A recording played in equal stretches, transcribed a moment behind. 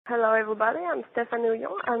Hello everybody, I'm Stéphane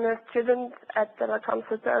Ouillon. I'm a student at the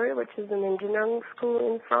Conservatory, which is an engineering school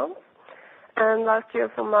in France. And last year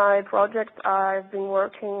for my project I've been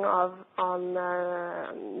working on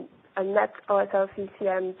a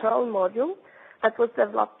Net-OSLC-CM Perl module that was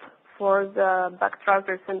developed for the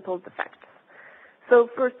backtracker Simple Defects. So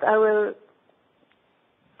first I will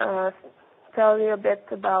tell you a bit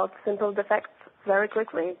about Simple Defects very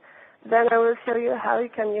quickly. Then I will show you how you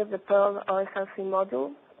can use the Perl OSLC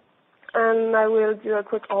module. And I will do a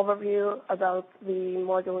quick overview about the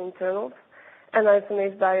module internals. And I'll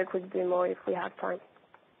finish by a quick demo if we have time.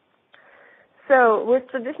 So with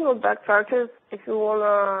traditional backtrackers, if you want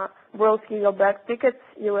to browse your back tickets,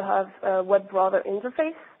 you will have a web browser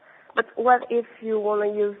interface. But what if you want to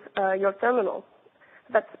use your terminal?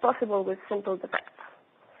 That's possible with Simple Defects.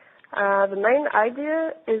 The main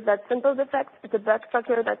idea is that Simple Defects is a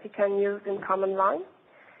backtracker that you can use in command line.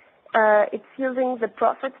 It's using the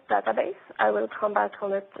Profit database. I will come back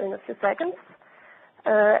on it in a few seconds.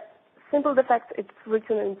 Simple Defects, it's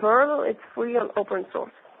written in Perl. It's free and open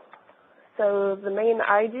source. So the main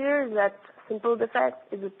idea is that Simple Defects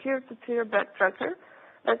is a peer-to-peer backtracker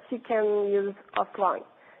that you can use offline.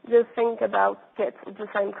 Just think about it, it's the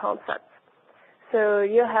same concept. So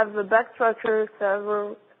you have the backtracker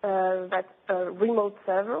server, that's a remote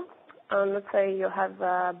server, and let's say you have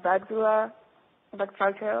a backtracker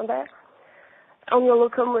on there. On your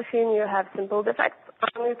local machine you have Simple Defects,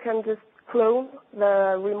 and you can just clone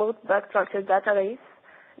the remote backtracker database,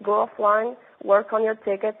 go offline, work on your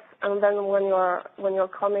tickets, and then when you're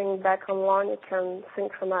coming back online you can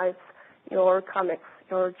synchronize your commits,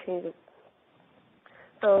 your changes.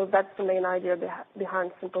 So that's the main idea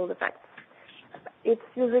behind Simple Defects. It's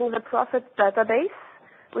using the Profit database,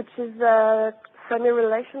 which is a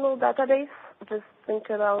semi-relational database. Just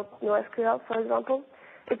think about NoSQL, for example.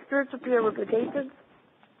 It's peer-to-peer replicated,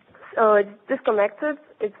 so it's disconnected,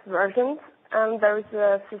 it's versioned, and there is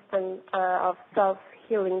a system of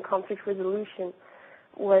self-healing conflict resolution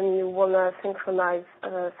when you want to synchronize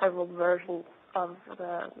several versions of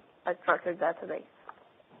the backtracker database.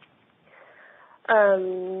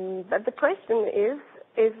 But the question is,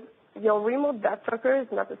 if your remote backtracker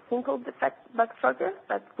is not a Simple Defect backtracker,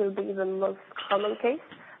 that will be the most common case,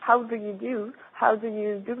 how do you do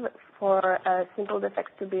that for Simple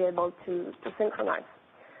Defects to be able to synchronize?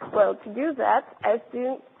 Well, to do that,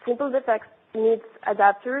 Simple Defects needs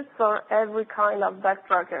adapters for every kind of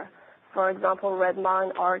backtracker. For example,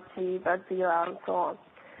 Redmine, RT, Bugzilla, and so on.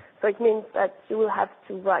 So it means that you will have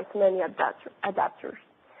to write many adapters.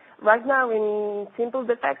 Right now in Simple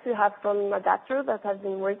Defects you have some adapters that have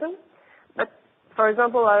been written, but for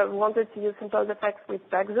example I wanted to use Simple Defects with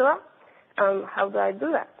Bugzilla. How do I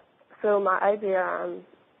do that? So my idea,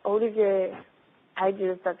 Olivier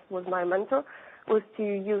Ideas, that was my mentor, was to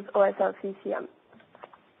use OSLC-CM.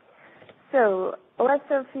 So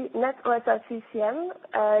Net-OSLC-CM,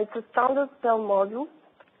 it's a standard Perl module.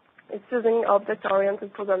 It's using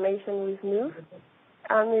object-oriented programmation with Move.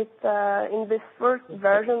 And it's in this first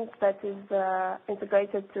version that is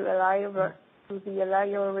integrated to the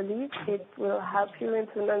Lyo release, it will help you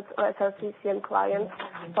implement OSLC-CM clients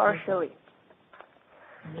partially.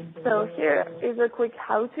 So here is a quick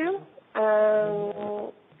how-to.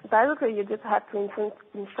 Basically, you just have to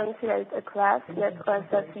instantiate a class,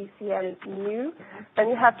 Net-OSLC-CM new, and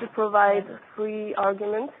you have to provide 3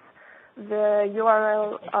 arguments: the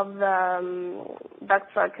URL of the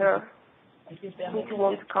backtracker which you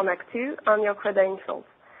want to connect to, and your credentials.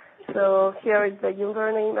 So here is the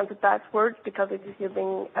username and the password because it is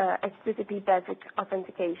using HTTP basic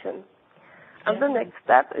authentication. And the next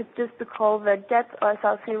step is just to call the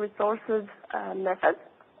getOSLC-resources method,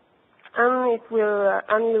 and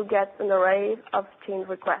you'll get an array of change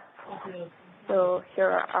requests. So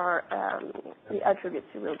here are the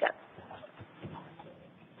attributes you will get.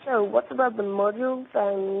 So what about the modules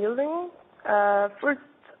I'm using? First,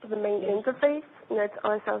 the main interface,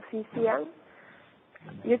 Net-OSLC-CM.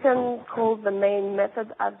 You can call the main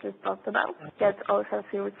method I've just talked about,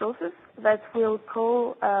 getOSLC-resources, that will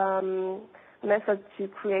call method to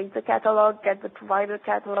create the catalog, get the provider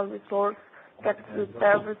catalog resource, get the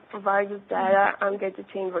service provider's data, and get the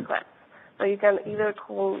change request. So you can either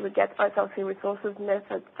call the getOSLC-resources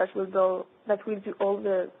method that will do all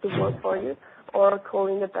the work for you, or call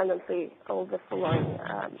independently all the following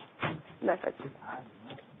methods.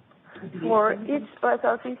 For each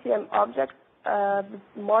OSLC-CM object, the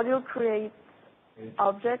module creates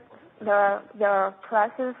objects. There are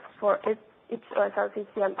classes for each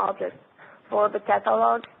OSLC-CM object. For the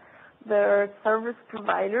catalog, there are service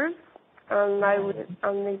providers, and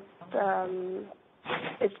its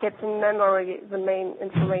it keeps in memory the main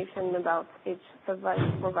information about each service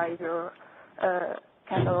provider,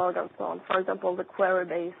 catalog, and so on. For example, the query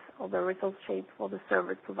base or the resource shape for the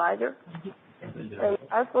service provider. And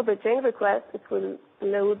as for the change request, it will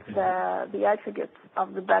load the attributes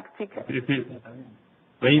of the back ticket. Sí, sí.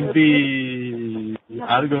 20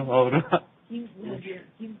 algo ahora.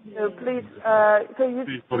 So please, so you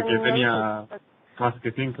Sí, porque tenía más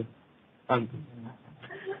que 5 antes.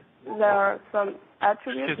 There are some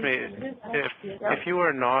attributes. Excuse me. If you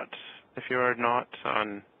are not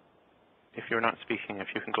speaking,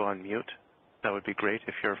 if you can go on mute, that would be great.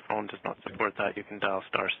 If your phone does not support that, you can dial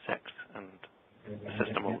 *6 and the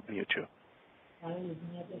system will mute you.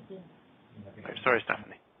 Okay, sorry,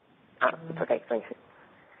 Stephanie. Okay, thank you.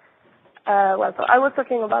 Well, so I was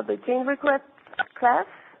talking about the change request class.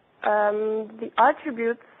 The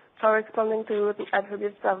attributes corresponding to the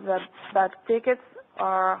attributes of the back tickets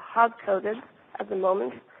are hard-coded at the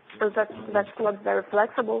moment, so that's not very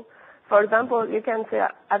flexible. For example, you can say,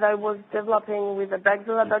 as I was developing with the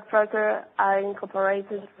Backzilla bug tracker, I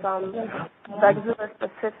incorporated some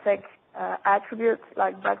Backzilla-specific attributes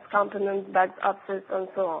like bags components, bags offsets, and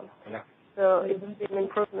so on. So it's an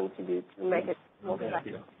improvement to do to make it more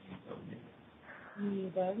flexible.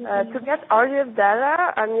 To get RDF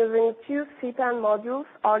data, I'm using 2 CPAN modules,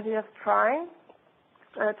 RDF Trine,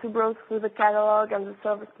 to browse through the catalog and the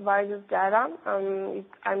service provider's data. I'm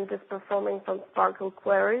just performing some Sparkle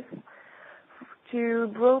queries. To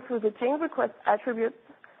browse through the change request attributes,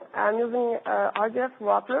 I'm using RDF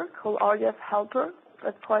wrapper called RDF Helper.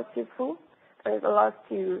 That's quite useful, and it allows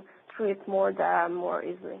to treat more data more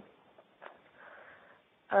easily.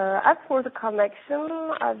 As for the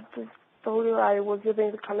connection, I've just told you I was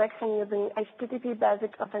using the connection using HTTP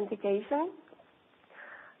basic authentication.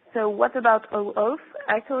 So what about OAuth?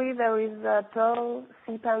 Actually, there is a Perl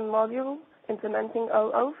CPAN module implementing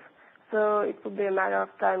OAuth, so it would be a matter of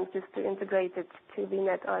time just to integrate it to the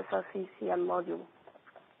Net-OSLC-CM module.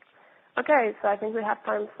 Okay, so I think we have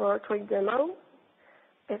time for a quick demo.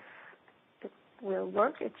 If it will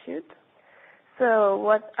work, it should. So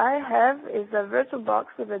what I have is a virtual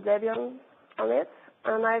box with a Debian on it,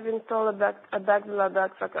 and I've installed a Backzilla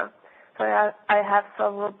bug tracker. So I have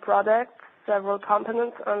several products, several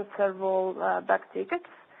components, and several back tickets.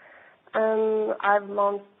 And I've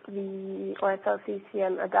launched the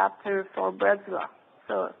OSLC-CM adapter for Backzilla.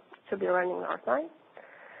 So it should be running right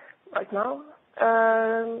now.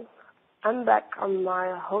 I'm back on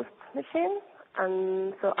my host machine,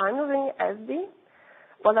 and so I'm using SD.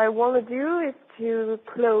 What I want to do is to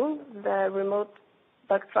clone the remote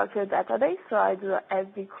bug tracker database, so I do a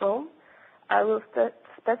SD clone. I will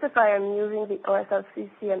specify I'm using the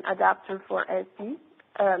OSLC-CM adapter for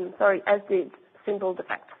SD Simple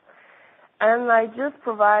Defects. And I just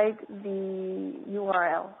provide the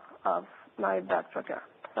URL of my bug tracker.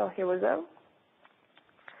 So here we go.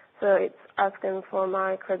 So it's asking for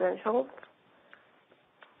my credentials.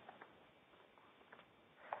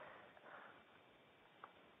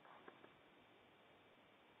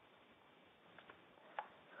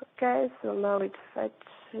 Okay, so now it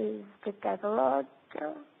fetches the catalog.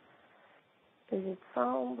 Is it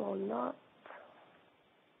found or not?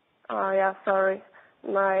 Oh yeah, sorry.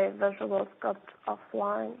 My virtual was got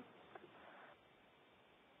offline.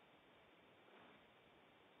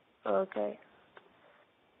 Okay.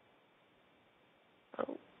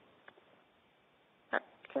 Oh.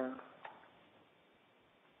 Okay.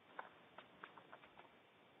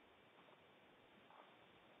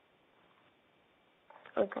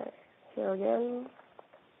 Okay, here again.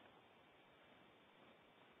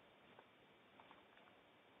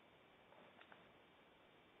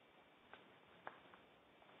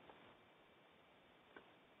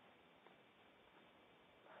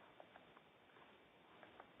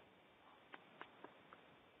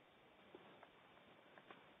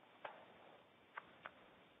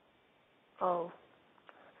 Oh,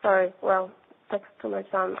 sorry. Well, takes too much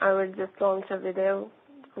time. I will just launch a video.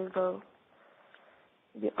 It will go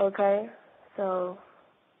be okay. So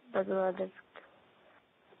that's what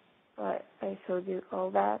I showed you all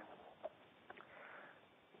that.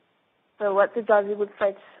 So what it does, it would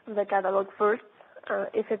fetch the catalog first.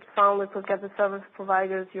 If it's found, it will get the service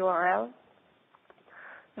provider's URL.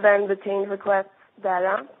 Then the change request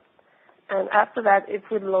data. And after that, it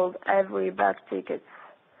would load every back ticket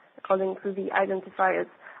according to the identifiers.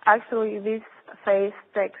 Actually, this phase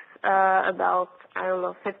takes about,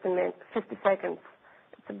 50 seconds.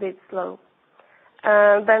 It's a bit slow.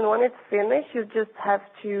 Then when it's finished, you just have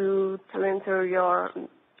to enter your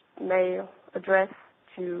mail address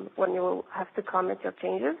to when you have to commit your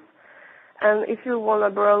changes. And if you want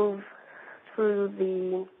to browse through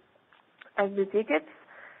the SD tickets,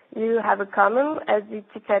 you have a common SD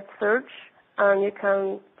ticket search, and you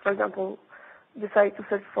can, for example, decide to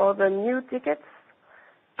search for the new tickets,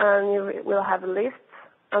 and you will have a list.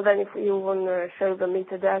 And then if you want to show the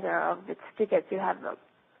metadata of each ticket, you have them.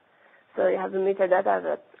 So you have the metadata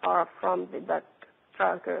that are from the bug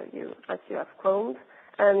tracker that you have cloned,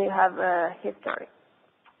 and you have a history.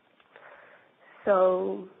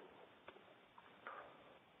 So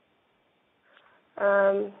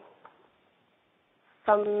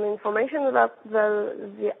some information about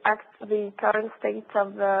the current state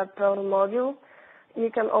of the Perl module. You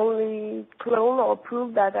can only clone or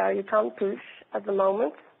prove data you can't push at the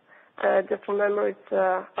moment. Just remember it's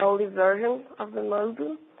an early version of the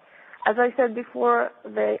module. As I said before,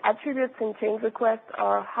 the attributes in change requests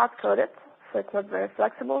are hard-coded, so it's not very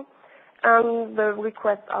flexible, and the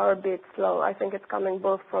requests are a bit slow. I think it's coming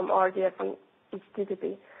both from RDF and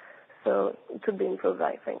HTTP, so it could be improved,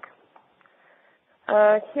 I think.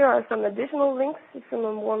 Here are some additional links if you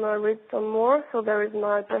want to read some more. So there is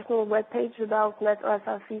my personal webpage about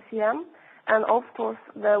Net-OSLC-CM, and of course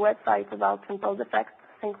the website about Simple Defects,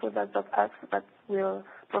 thinkwithus.us, that will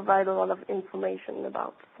provide a lot of information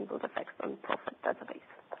about Simple Defects and Prophet database.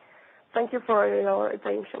 Thank you for your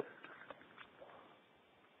attention.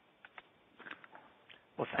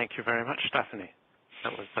 Well, thank you very much, Stephanie.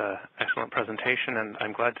 That was an excellent presentation, and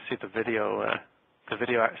I'm glad to see the video. The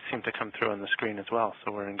video seemed to come through on the screen as well,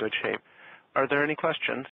 so we're in good shape. Are there any questions?